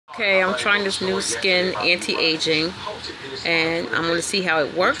Okay, I'm trying this new skin anti-aging, and I'm going to see how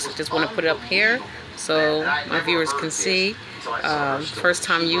it works. Just want to put it up here so my viewers can see. First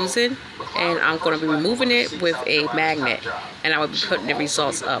time using, and I'm going to be removing it with a magnet, and I will be putting the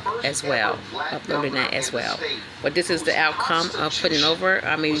results up as well, uploading that as well. But this is the outcome of putting over.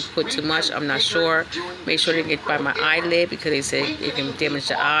 I may put too much, I'm not sure. Make sure to get by my eyelid because they say it can damage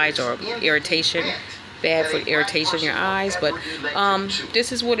the eyes or irritation. Bad for irritation in your eyes, but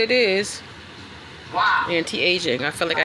this is what it is. Anti-aging. I feel like